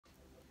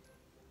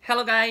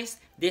Hello guys,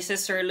 this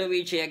is Sir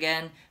Luigi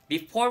again.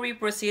 Before we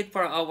proceed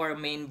for our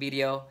main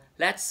video,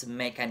 let's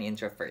make an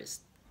intro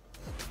first.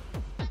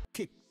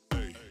 Hey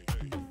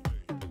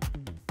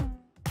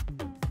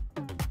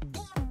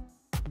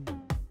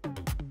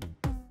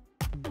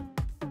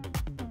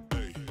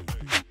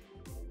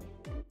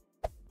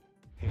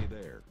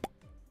there.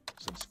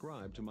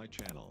 Subscribe to my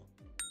channel.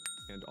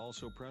 And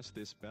also press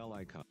this bell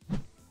icon.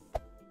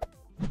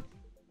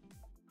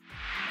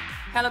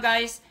 Hello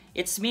guys,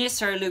 it's me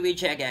Sir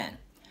Luigi again.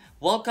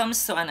 Welcome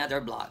to another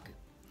vlog.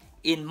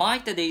 In my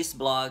today's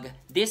vlog,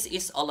 this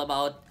is all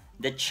about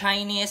the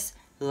Chinese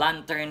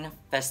Lantern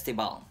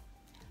Festival.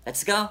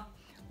 Let's go!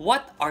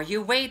 What are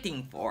you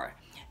waiting for?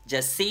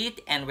 Just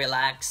sit and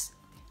relax.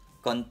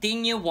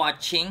 Continue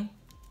watching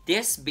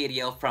this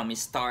video from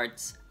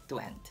start to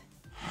end.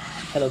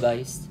 Hello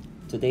guys,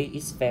 today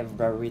is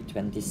February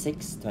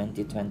 26,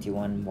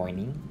 2021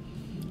 morning,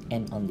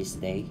 and on this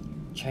day,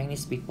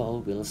 Chinese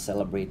people will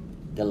celebrate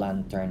the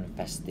Lantern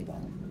Festival.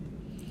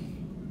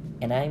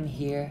 And I'm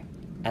here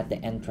at the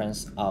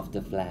entrance of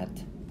the flat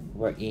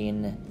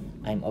wherein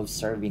I'm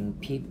observing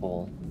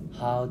people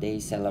how they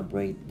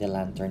celebrate the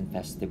Lantern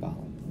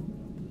Festival.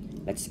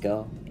 Let's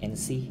go and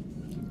see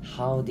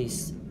how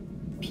these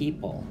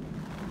people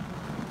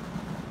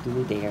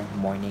do their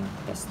morning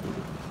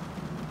festivity.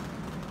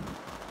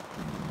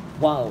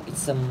 Wow,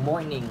 it's a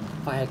morning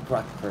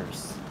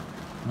firecrackers.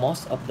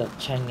 Most of the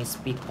Chinese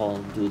people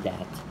do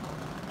that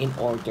in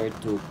order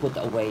to put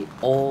away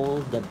all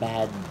the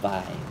bad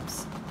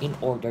vibes, in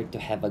order to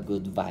have a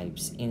good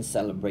vibes in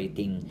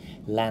celebrating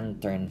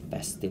Lantern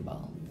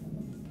Festival.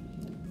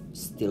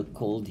 Still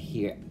cold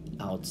here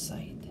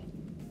outside.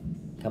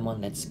 Come on,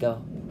 let's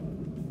go.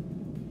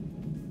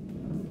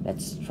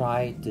 Let's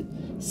try to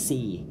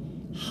see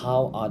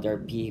how other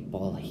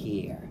people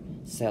here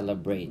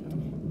celebrate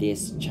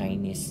this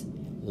Chinese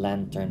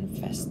Lantern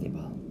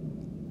Festival.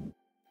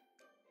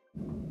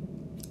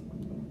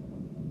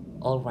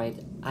 Alright,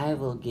 I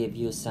will give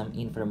you some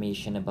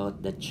information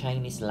about the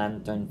Chinese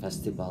Lantern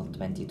Festival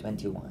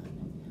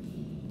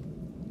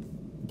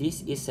 2021.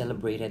 This is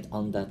celebrated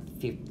on the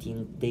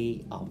 15th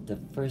day of the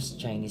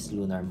first Chinese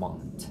lunar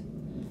month.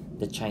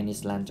 The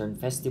Chinese Lantern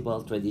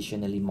Festival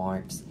traditionally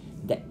marks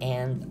the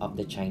end of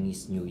the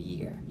Chinese New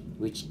Year,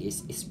 which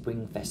is a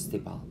spring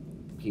festival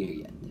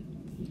period.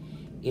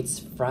 It's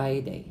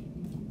Friday,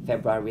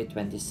 February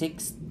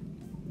 26th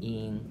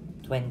in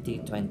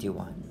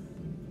 2021.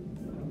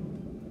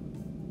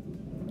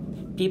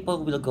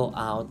 People will go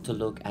out to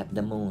look at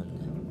the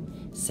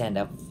moon, send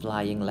up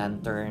flying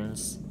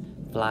lanterns,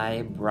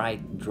 fly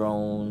bright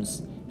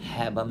drones,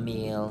 have a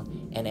meal,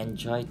 and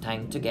enjoy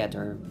time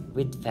together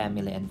with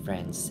family and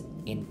friends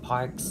in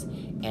parks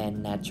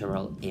and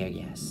natural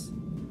areas.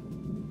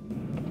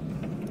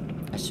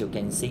 As you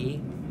can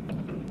see,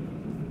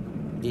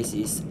 this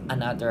is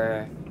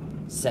another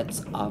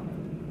set of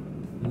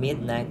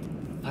midnight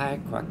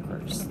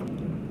firecrackers.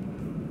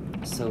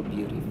 So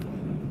beautiful.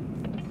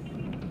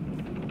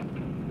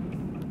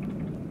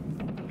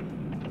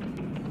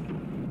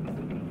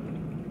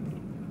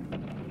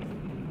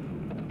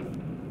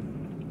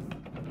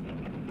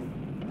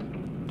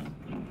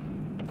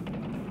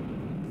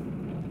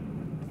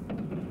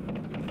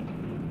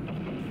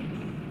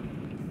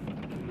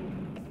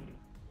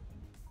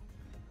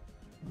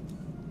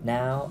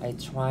 Now I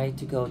try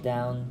to go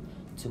down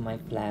to my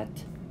flat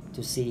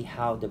to see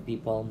how the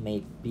people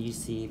make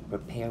busy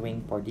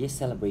preparing for this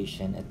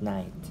celebration at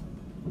night.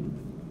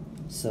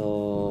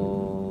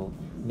 So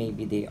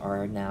maybe they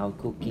are now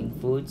cooking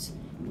foods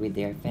with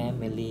their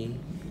family,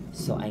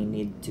 so I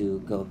need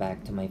to go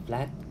back to my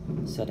flat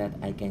so that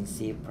I can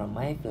see from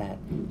my flat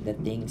the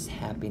things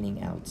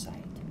happening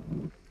outside.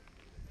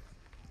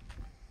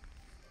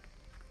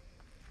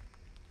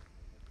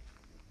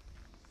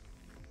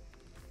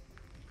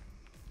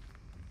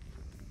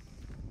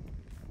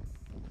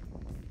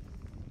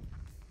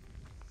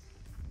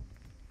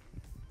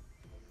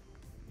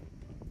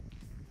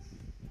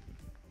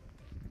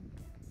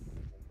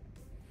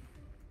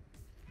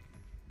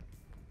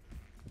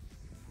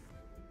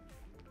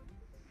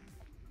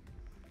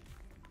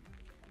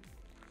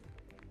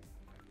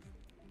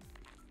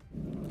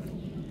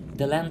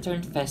 The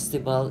Lantern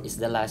Festival is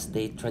the last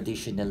day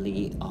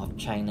traditionally of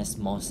China's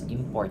most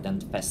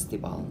important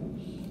festival,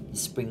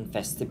 Spring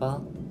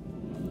Festival,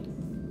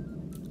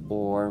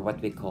 or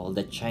what we call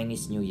the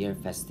Chinese New Year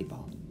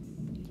Festival.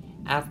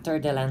 After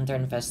the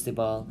Lantern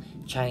Festival,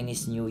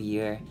 Chinese New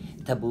Year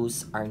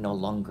taboos are no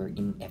longer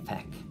in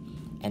effect,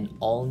 and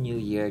all New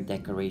Year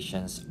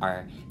decorations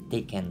are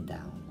taken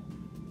down.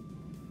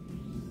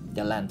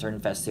 The Lantern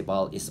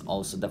Festival is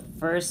also the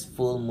first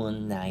full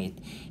moon night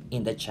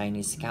in the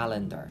Chinese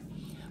calendar,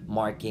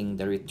 marking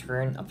the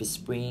return of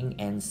spring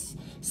and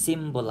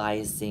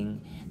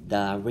symbolizing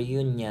the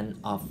reunion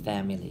of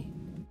family.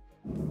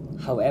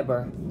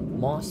 However,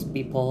 most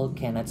people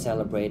cannot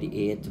celebrate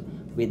it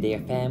with their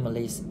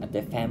families at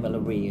the family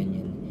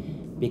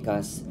reunion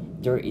because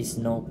there is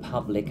no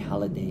public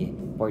holiday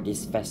for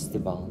this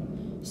festival,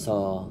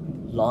 so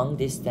long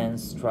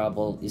distance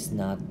travel is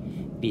not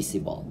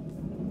visible.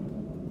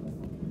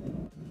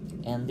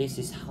 And this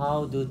is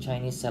how do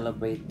Chinese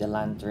celebrate the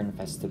Lantern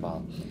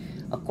Festival.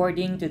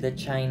 According to the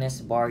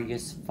Chinese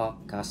various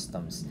folk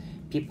customs,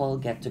 people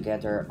get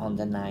together on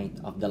the night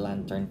of the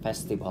Lantern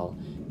Festival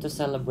to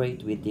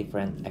celebrate with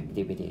different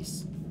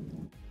activities.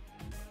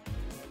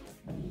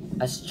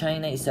 As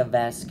China is a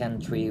vast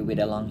country with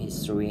a long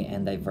history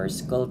and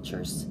diverse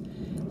cultures,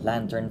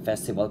 Lantern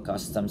Festival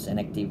customs and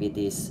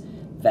activities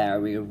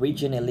vary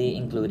regionally,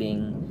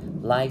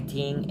 including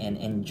lighting and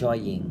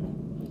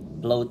enjoying,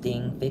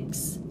 floating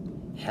pigs,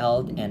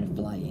 held and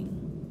flying.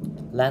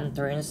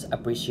 Lanterns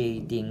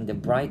appreciating the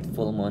bright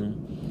full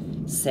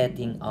moon,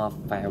 setting off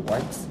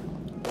fireworks,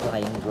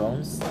 flying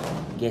drones,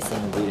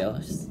 guessing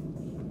riddles,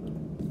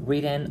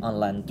 written on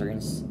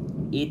lanterns,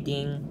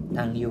 eating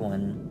tang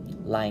yuan,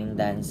 line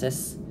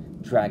dances,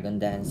 dragon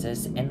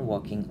dances, and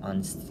walking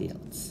on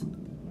stilts.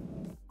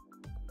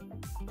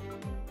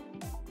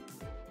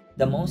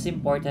 The most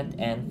important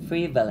and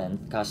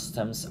prevalent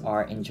customs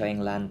are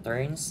enjoying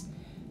lanterns,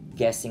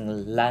 guessing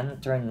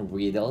lantern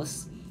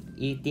riddles,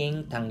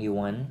 eating tang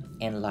yuan,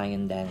 and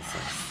lion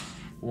dances.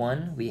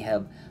 1. We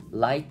have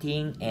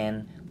lighting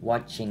and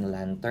watching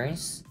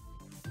lanterns.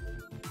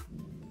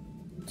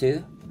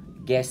 2.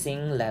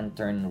 Guessing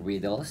lantern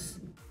riddles.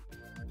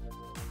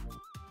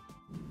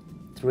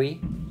 3.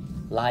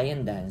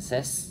 Lion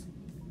dances.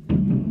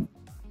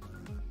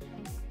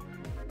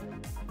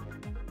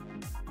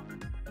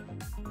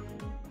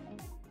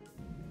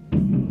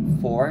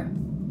 4.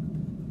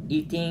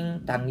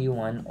 Eating tang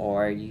yuan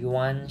or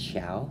yuan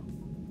xiao.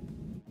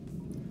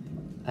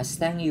 As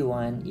tang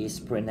yuan is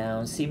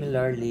pronounced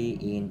similarly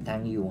in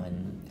tang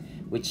yuan,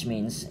 which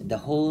means the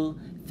whole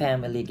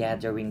family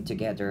gathering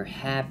together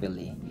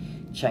happily.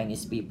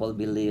 Chinese people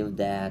believe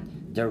that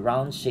the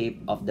round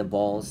shape of the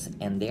balls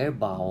and their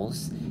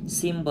bowls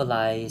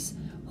symbolize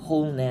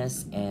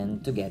wholeness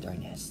and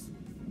togetherness.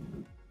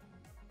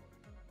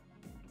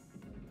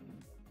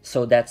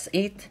 So that's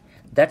it.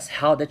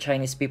 That's how the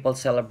Chinese people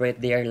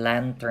celebrate their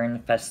Lantern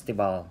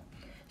Festival.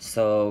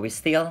 So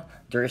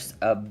there's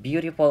a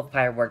beautiful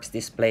fireworks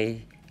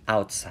display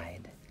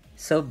outside.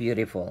 So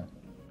beautiful.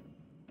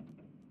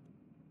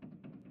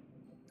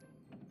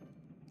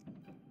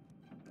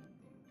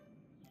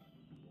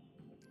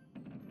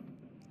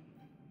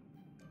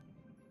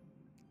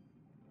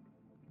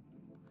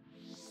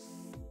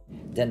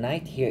 The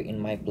night here in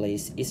my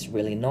place is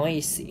really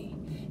noisy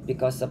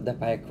because of the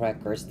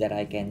firecrackers that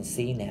I can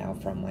see now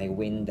from my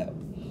window.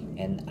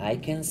 And I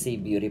can see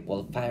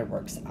beautiful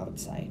fireworks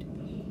outside.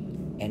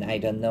 And I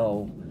don't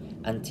know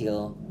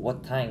until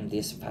what time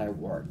these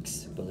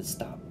fireworks will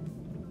stop.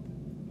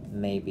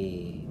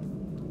 Maybe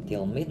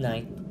till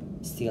midnight,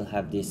 still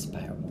have these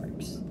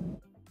fireworks.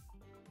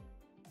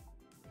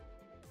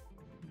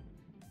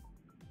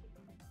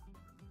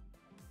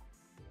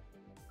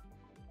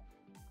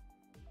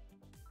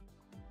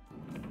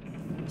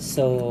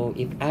 So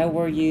if I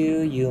were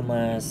you, you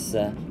must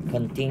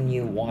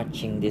continue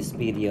watching this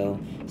video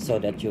so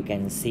that you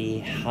can see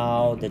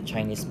how the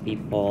Chinese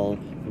people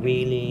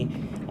really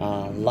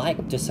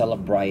like to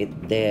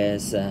celebrate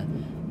this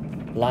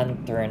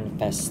Lantern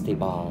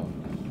Festival.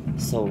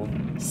 So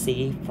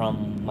see,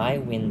 from my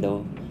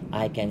window,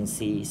 I can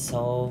see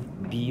so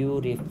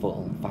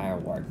beautiful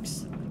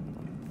fireworks.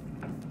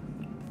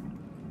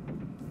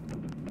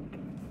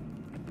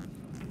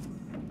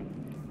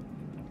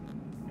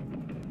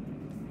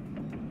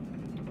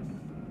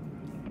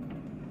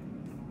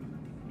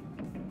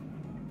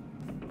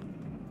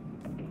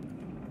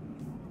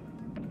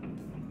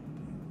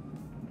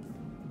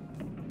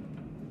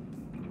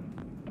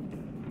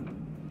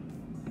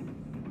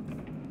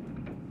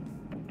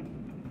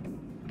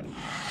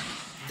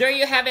 There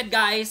you have it,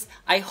 guys.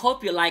 I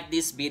hope you like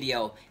this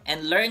video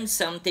and learned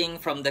something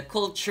from the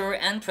culture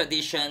and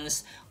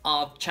traditions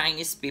of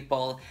Chinese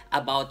people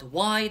about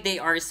why they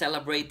are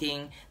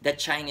celebrating the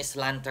Chinese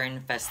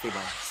Lantern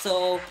Festival.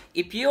 So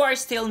if you are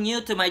still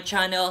new to my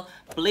channel,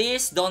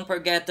 please don't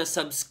forget to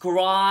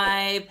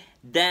subscribe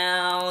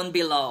down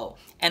below,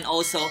 and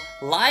also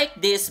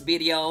like this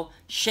video,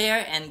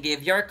 share, and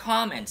give your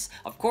comments.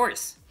 Of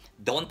course,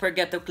 don't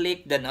forget to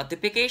click the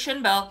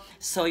notification bell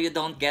so you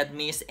don't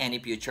miss any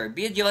future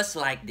videos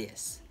like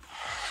this.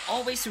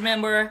 Always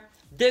remember,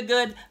 do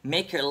good,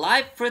 make your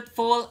life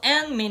fruitful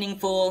and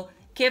meaningful.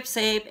 Keep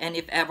safe, and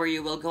if ever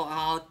you will go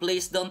out,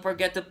 please don't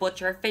forget to put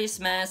your face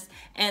mask.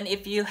 And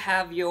if you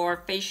have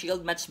your face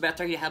shield, much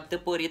better, you have to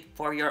put it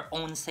for your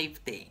own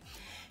safety.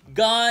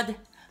 God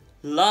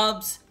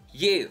loves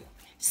you.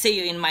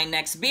 See you in my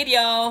next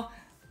video.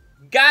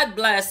 God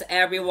bless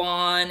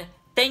everyone.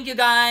 Thank you,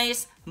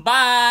 guys.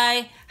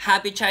 Bye!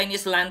 Happy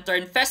Chinese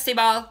Lantern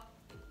Festival!